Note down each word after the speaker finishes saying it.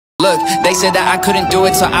Look, they said that I couldn't do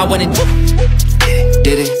it, so I went and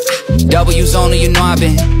did it. W's only, you know I've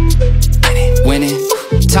been winning.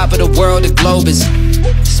 Top of the world, the globe is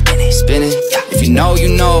spinning. If you know,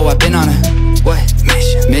 you know, I've been on a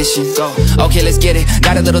mission, go. Okay, let's get it.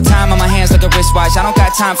 Got a little time on my hands like a wristwatch. I don't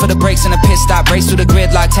got time for the breaks and the pit stop. Race through the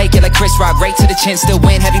gridlock, take it like Chris Rock. Right to the chin, still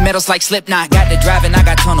win. Heavy metals like Slipknot. Got the driving, I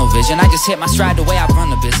got tunnel vision. I just hit my stride the way I run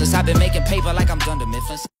the business. I've been making paper like I'm Dunder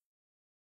Mifflin.